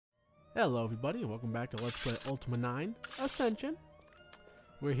Hello everybody and welcome back to Let's Play Ultima 9 Ascension.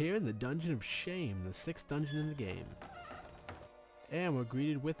 We're here in the Dungeon of Shame, the 6th dungeon in the game. And we're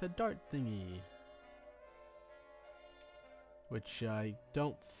greeted with a dart thingy. Which I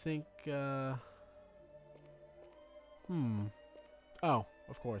don't think, Oh,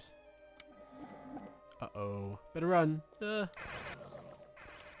 of course. Uh-oh. Better run. Oh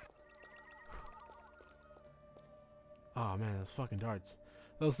man, those fucking darts.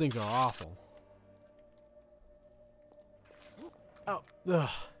 Those things are awful. Oh, ugh,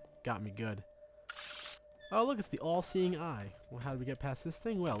 got me good. Oh, look, it's the all-seeing eye. Well, how do we get past this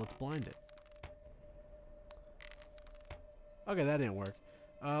thing? Well, let's blind it. Okay, that didn't work.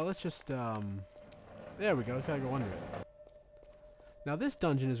 Let's just, there we go. It's gotta go under it. Now, this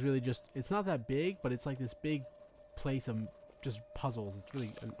dungeon is really just, it's not that big, but it's like this big place of just puzzles. It's really,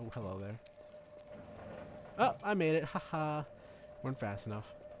 oh, hello there. Oh, I made it. Haha. Weren't fast enough.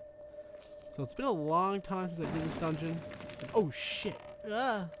 So it's been a long time since I did this dungeon. Oh shit!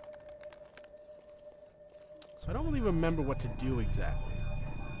 Ah. So I don't really remember what to do exactly.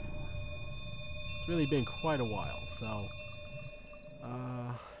 It's really been quite a while. So,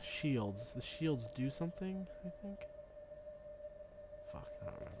 shields. The shields do something, I think. Fuck, I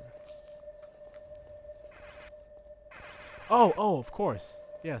don't remember. Oh, of course.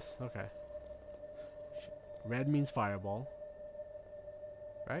 Yes. Okay. Red means fireball.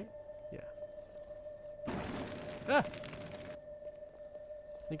 Right? Yeah. Ah! I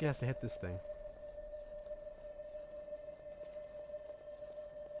think it has to hit this thing.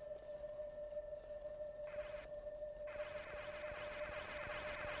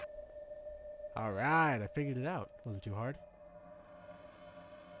 Alright, I figured it out. Wasn't too hard.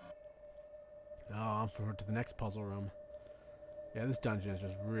 Oh, I'm forward to the next puzzle room. Yeah, this dungeon is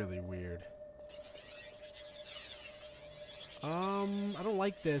just really weird. I don't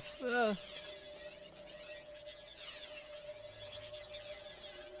like this.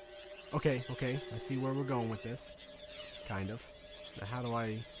 Okay, I see where we're going with this. Kind of. Now how do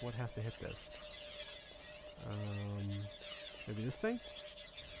I... what has to hit this? Maybe this thing?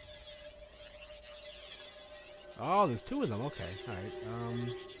 Oh, there's two of them. Okay, alright.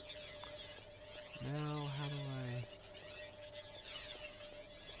 Now how do I...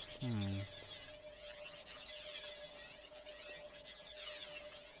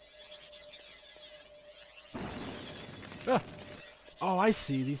 Ah! Oh, I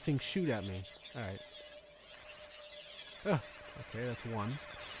see. These things shoot at me. Alright. Okay, that's one.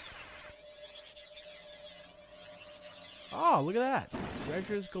 Oh, look at that.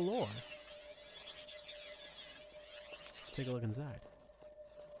 Treasures galore. Take a look inside.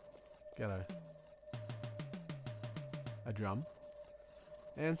 Got a drum.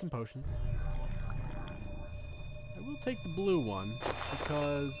 And some potions. I will take the blue one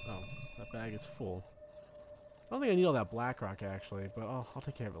because... oh, that bag is full. I don't think I need all that black rock actually, but I'll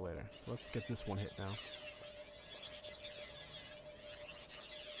take care of it later. So let's get this one hit now.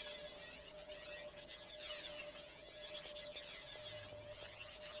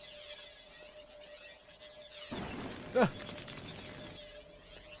 Ah!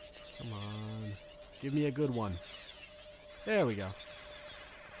 Come on. Give me a good one. There we go.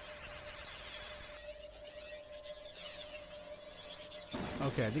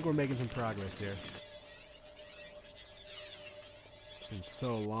 Okay, I think we're making some progress here. It's been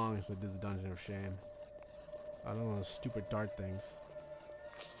so long since I did the Dungeon of Shame. I don't know those stupid dart things.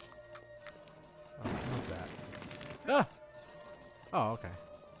 Oh, what's that? Ah! Oh, okay.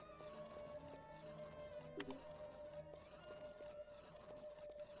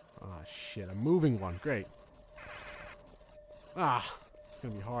 Ah, shit, I'm moving one. Great. Ah! It's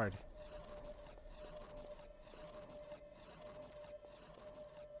gonna be hard.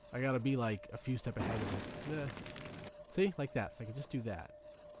 I gotta be like a few steps ahead of it. See? Like that. If I could just do that.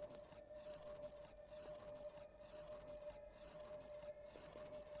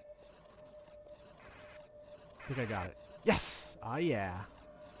 I think I got it. Yes! Ah, yeah.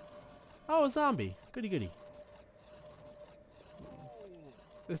 Oh, a zombie. Goody goody.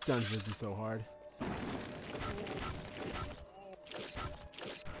 This dungeon isn't so hard.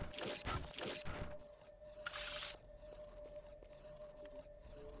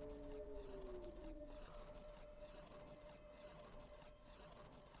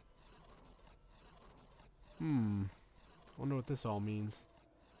 Wonder what this all means.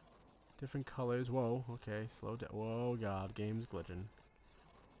 Different colors. Whoa, okay, slow down. Whoa, god, game's glitching.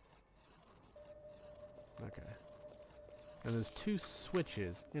 Okay. And there's two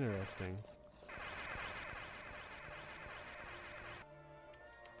switches. Interesting.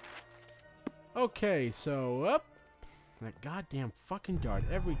 Okay, so up. That goddamn fucking dart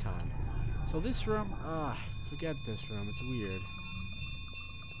every time. So this room, forget this room. It's weird.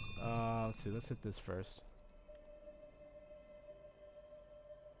 Let's see. Let's hit this first.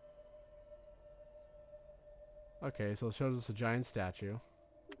 Okay, so it shows us a giant statue.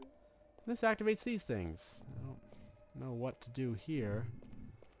 This activates these things. I don't know what to do here.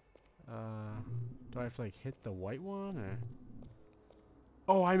 Do I have to like hit the white one or?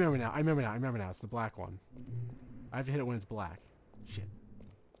 Oh, I remember now. I remember now. It's the black one. I have to hit it when it's black. Shit.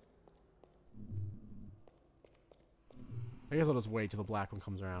 I guess I'll just wait till the black one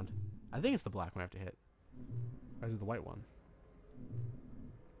comes around. I think it's the black one I have to hit. Or is it the white one?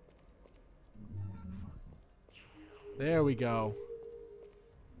 There we go.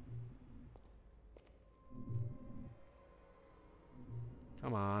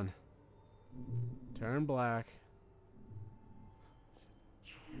 Come on. Turn black.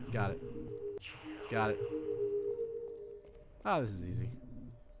 Got it. Got it. Ah, this is easy.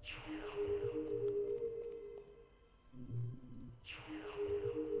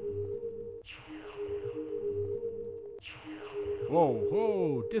 Whoa,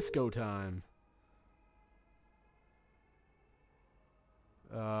 whoa, disco time.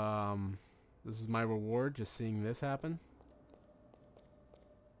 This is my reward, just seeing this happen.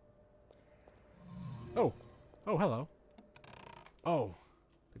 Oh, oh, hello. Oh,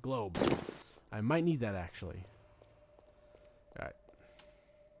 the globe. I might need that actually. Alright.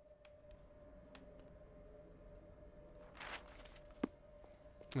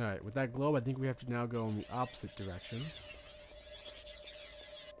 Alright, with that globe, I think we have to now go in the opposite direction.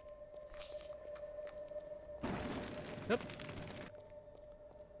 Yep.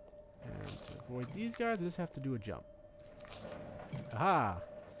 And to avoid these guys, I just have to do a jump. Aha!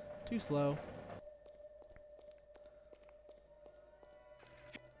 Too slow.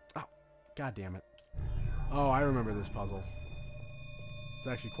 Oh, god damn it. Oh, I remember this puzzle. It's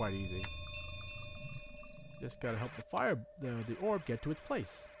actually quite easy. Just gotta help the orb get to its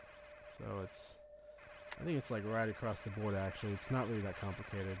place. So it's, I think it's like right across the board actually. It's not really that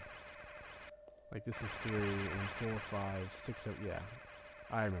complicated. Like this is 3 and 4, 5, 6, 7, yeah.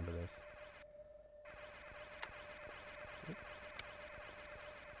 I remember this.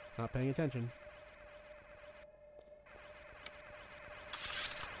 Not paying attention.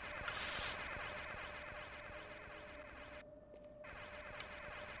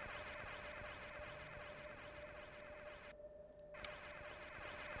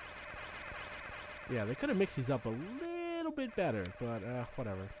 Yeah, they could have mixed these up a little bit better, but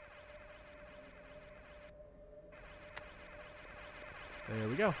whatever. There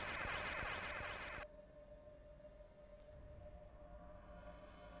we go.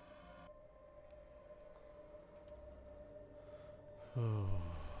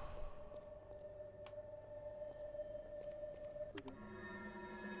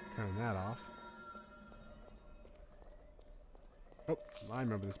 Turn that off. Oh, I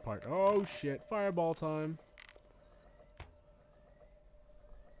remember this part. Oh shit, fireball time.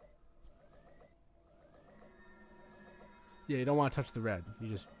 Yeah, you don't want to touch the red.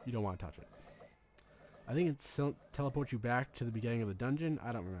 You don't want to touch it. I think it teleports you back to the beginning of the dungeon.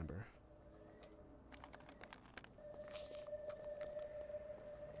 I don't remember.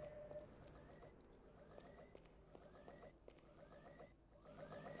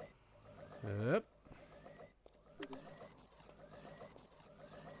 Yep.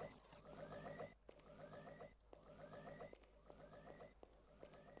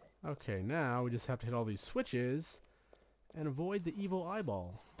 Okay, now we just have to hit all these switches and avoid the evil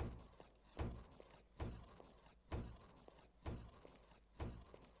eyeball.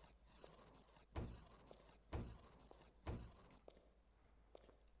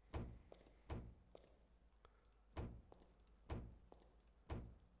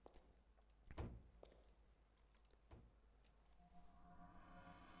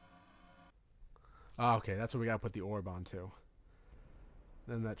 Ah, okay, that's what we gotta put the orb onto.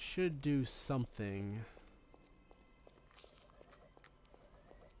 Then that should do something.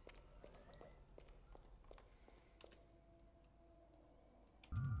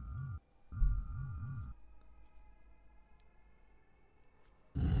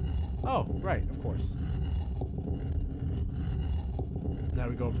 Oh, right, of course. Now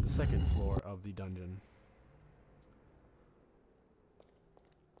we go up to the second floor of the dungeon.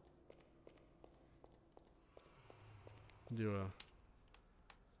 Do a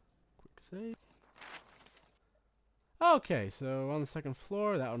quick save. Okay, so on the second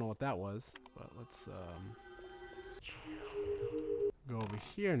floor, I don't know what that was, but let's go over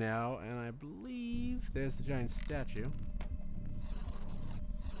here now, and I believe there's the giant statue.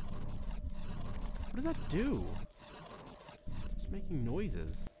 What does that do? making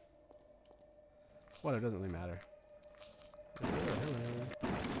noises? Well, it doesn't really matter. Hello.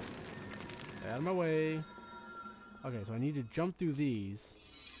 Out of my way. Okay, so I need to jump through these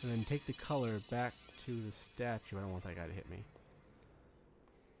and then take the color back to the statue. I don't want that guy to hit me.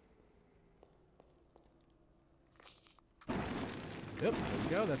 Yep, there we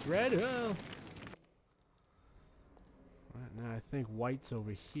go. That's red. Oh. Right, now I think white's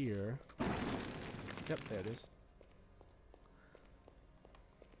over here. Yep, there it is.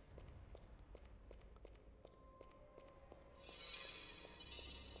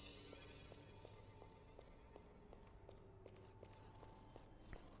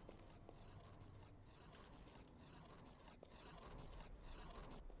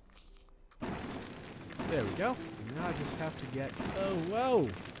 There we go. Now I just have to get... Oh, whoa!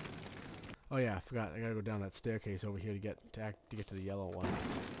 Oh yeah, I forgot. I gotta go down that staircase over here to get to the yellow one.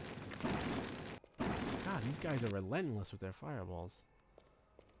 God, these guys are relentless with their fireballs.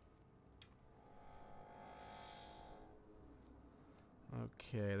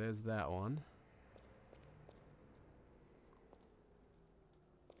 Okay, there's that one.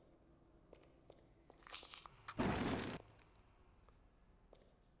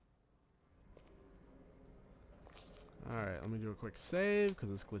 Alright, let me do a quick save, because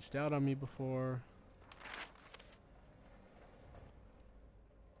it's glitched out on me before.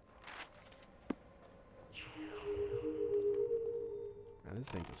 Man, this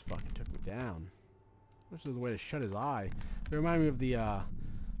thing just fucking took me down. Wish there was a way to shut his eye. They remind me of the,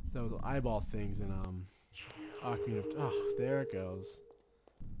 those eyeball things in, Ocarina of... Oh, there it goes.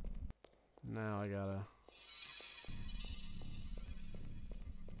 Now I gotta...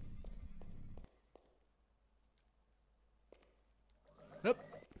 Yep.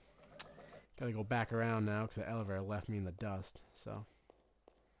 Gotta go back around now because the elevator left me in the dust, so.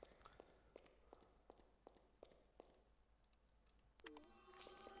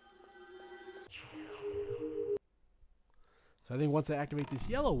 So I think once I activate this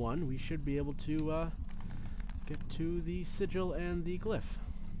yellow one, we should be able to get to the sigil and the glyph.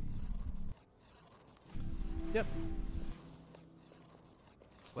 Yep.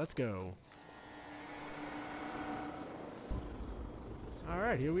 Let's go.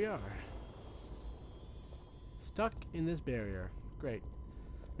 Alright, here we are. Stuck in this barrier. Great.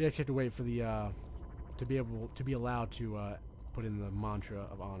 We actually have to wait for the, to be allowed to, put in the mantra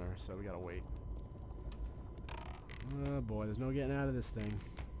of honor, so we gotta wait. Oh boy, there's no getting out of this thing.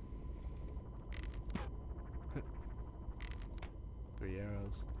 3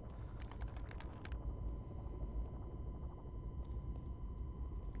 arrows.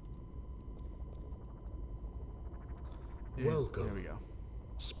 Yeah, Welcome. there we go.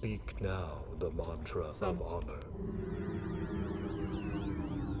 Speak now the mantra of honor.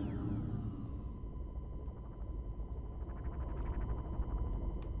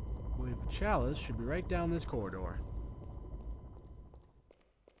 I believe the chalice should be right down this corridor.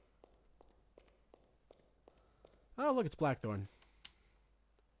 Oh, look, it's Blackthorn.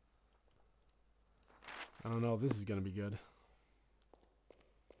 I don't know if this is going to be good.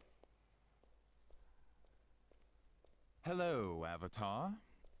 Hello, Avatar.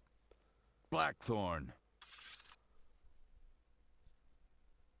 Blackthorn.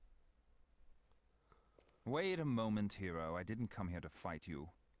 Wait a moment, hero. I didn't come here to fight you.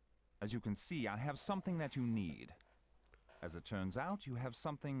 As you can see, I have something that you need. As it turns out, you have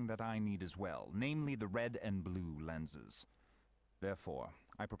something that I need as well, namely the red and blue lenses. Therefore,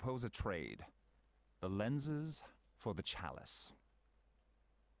 I propose a trade. The lenses for the chalice.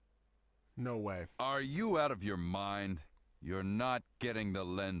 No way. Are you out of your mind? You're not getting the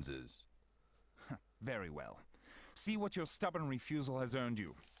lenses. Very well. See what your stubborn refusal has earned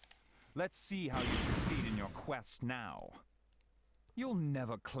you. Let's see how you succeed in your quest now. You'll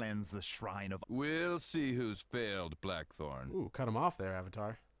never cleanse the shrine of... We'll see who's failed, Blackthorn. Ooh, cut him off there,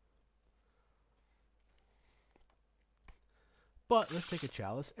 Avatar. But let's take a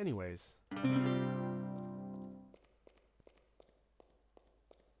chalice anyways.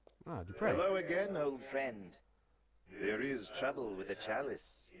 Ah, Dupre. Hello again, old friend. There is trouble with the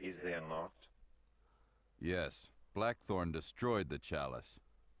chalice, is there not? Yes, Blackthorn destroyed the chalice.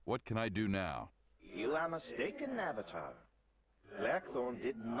 What can I do now? You are mistaken, Avatar. Blackthorn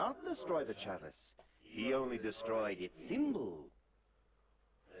did not destroy the chalice. He only destroyed its symbol.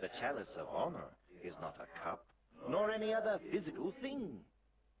 The chalice of honor is not a cup, nor any other physical thing.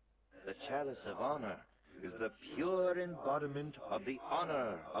 The chalice of honor is the pure embodiment of the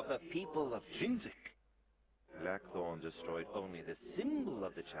honor of the people of Trinsic. Blackthorn destroyed only the symbol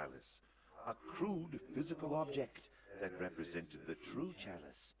of the chalice, a crude physical object that represented the true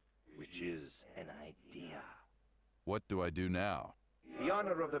chalice, which is an idea. What do I do now? The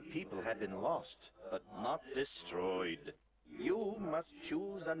honor of the people had been lost, but not destroyed. You must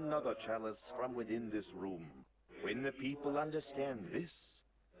choose another chalice from within this room. When the people understand this,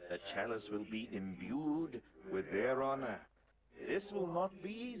 the chalice will be imbued with their honor. This will not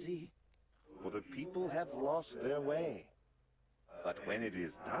be easy, for the people have lost their way. But when it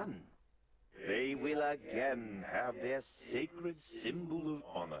is done, they will again have their sacred symbol of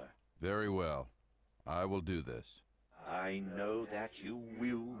honor. Very well. I will do this. I know that you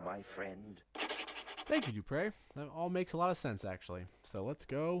will, my friend. Thank you, Dupre. That all makes a lot of sense, actually. So let's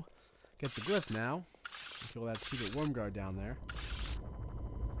go get the glyph now. Kill that stupid worm guard down there.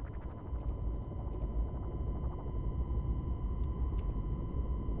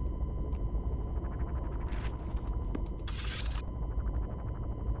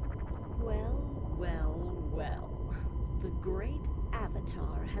 Well. The great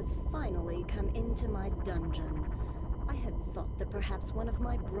Avatar has finally come into my dungeon. I had thought that perhaps one of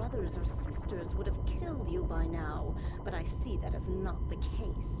my brothers or sisters would have killed you by now, but I see that is not the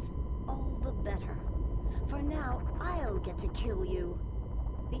case. All the better. For now, I'll get to kill you.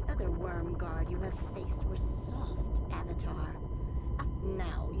 The other worm guard you have faced were soft, Avatar.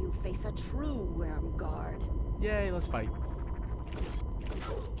 Now you face a true worm guard. Yay, let's fight.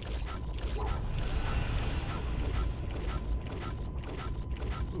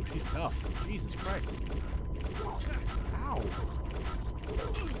 Ooh, she's tough. Jesus Christ. Ow.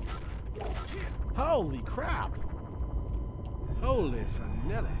 Holy crap. Holy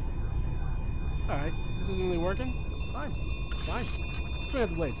fanelli. Alright, this isn't really working. Fine. Fine. Bring out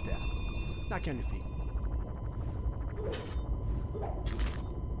the blade staff. Knock you on your feet.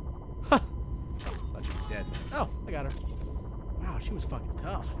 Huh. Thought she was dead. Oh, I got her. Wow, she was fucking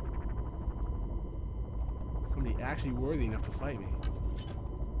tough. Somebody actually worthy enough to fight me.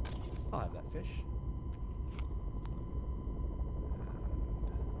 I'll have that fish.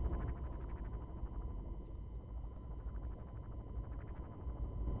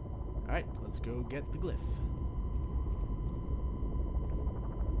 Alright, let's go get the glyph.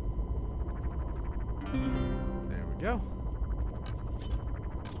 There we go.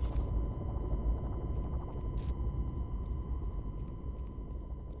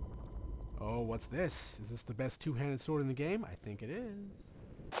 Oh, what's this? Is this the best two-handed sword in the game? I think it is.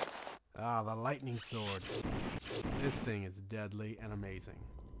 Ah, the lightning sword. This thing is deadly and amazing.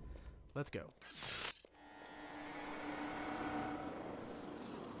 Let's go.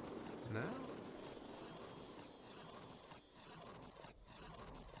 Now?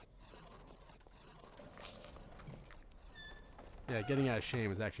 Yeah, getting out of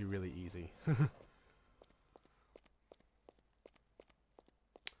shame is actually really easy.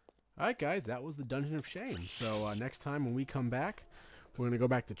 Alright guys, that was the Dungeon of Shame. So next time when we come back, we're going to go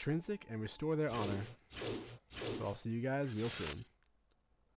back to Trinsic and restore their honor. So I'll see you guys real soon.